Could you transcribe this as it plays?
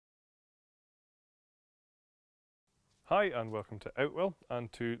Hi and welcome to Outwell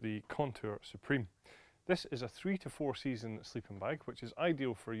and to the Contour Supreme. This is a 3 to 4 season sleeping bag which is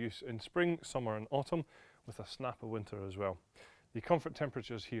ideal for use in spring, summer and autumn with a snap of winter as well. The comfort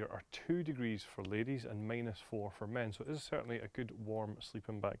temperatures here are 2 degrees for ladies and -4 for men, so it is certainly a good warm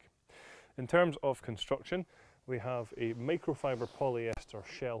sleeping bag. In terms of construction, we have a microfiber polyester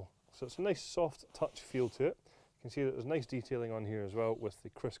shell, so it's a nice soft touch feel to it. You can see that there's nice detailing on here as well with the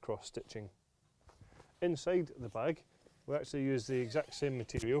crisscross stitching. Inside the bag we actually use the exact same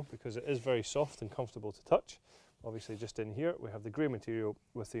material because it is very soft and comfortable to touch. Obviously just in here we have the grey material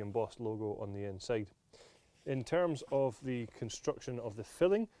with the embossed logo on the inside. In terms of the construction of the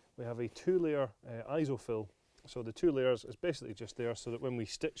filling, we have a 2-layer isofill. So the 2 layers is basically just there so that when we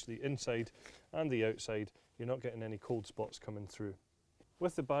stitch the inside and the outside you're not getting any cold spots coming through.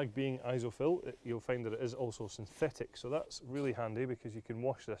 With the bag being isofill, you'll find that it is also synthetic, so that's really handy because you can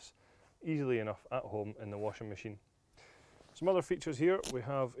wash this easily enough at home in the washing machine. Some other features here, we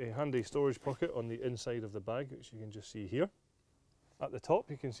have a handy storage pocket on the inside of the bag, which you can just see here. At the top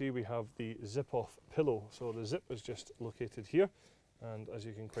you can see we have the zip-off pillow, so the zip is just located here, and as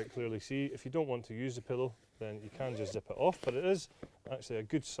you can quite clearly see, if you don't want to use the pillow then you can just zip it off, but it is actually a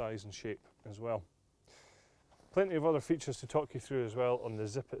good size and shape as well. Plenty of other features to talk you through as well on the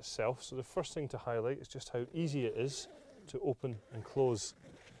zip itself. So the first thing to highlight is just how easy it is to open and close.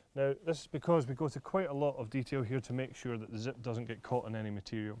 Now this is because we go to quite a lot of detail here to make sure that the zip doesn't get caught in any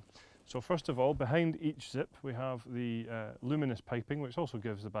material. So first of all, behind each zip we have the luminous piping, which also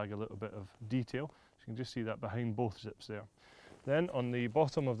gives the bag a little bit of detail. So you can just see that behind both zips there. Then on the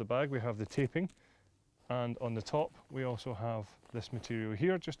bottom of the bag we have the taping, and on the top we also have this material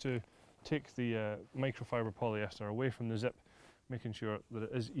here just to take the microfiber polyester away from the zip, making sure that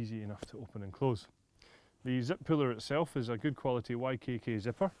it is easy enough to open and close. The zip puller itself is a good quality YKK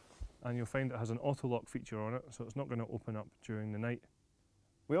zipper, and you'll find it has an auto lock feature on it, so it's not going to open up during the night.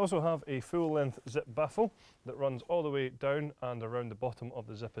 We also have a full length zip baffle that runs all the way down and around the bottom of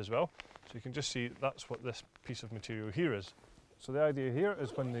the zip as well, so you can just see that's what this piece of material here is. So the idea here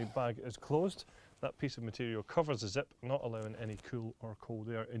is when the bag is closed, that piece of material covers the zip, not allowing any cool or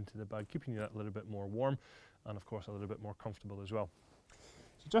cold air into the bag, keeping you that a little bit more warm and of course a little bit more comfortable as well.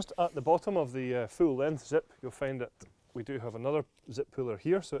 So just at the bottom of the full length zip you'll find that we do have another zip puller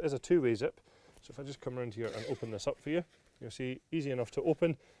here, so it is a 2-way zip. So if I just come around here and open this up for you, you'll see easy enough to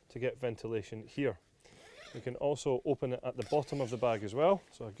open to get ventilation here. You can also open it at the bottom of the bag as well,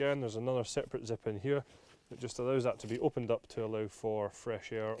 so again there's another separate zip in here that just allows that to be opened up to allow for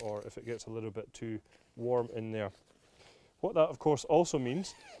fresh air, or if it gets a little bit too warm in there. What that of course also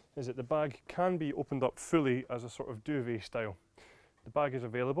means is that the bag can be opened up fully as a sort of duvet style. The bag is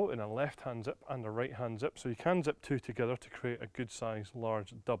available in a left-hand zip and a right-hand zip, so you can zip 2 together to create a good size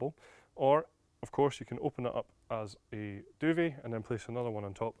large double, or of course you can open it up as a duvet and then place another one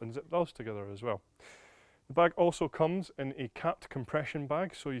on top and zip those together as well. The bag also comes in a capped compression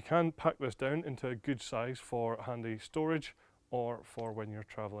bag, so you can pack this down into a good size for handy storage or for when you're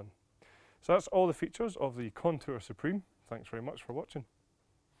travelling. So that's all the features of the Contour Supreme. Thanks very much for watching.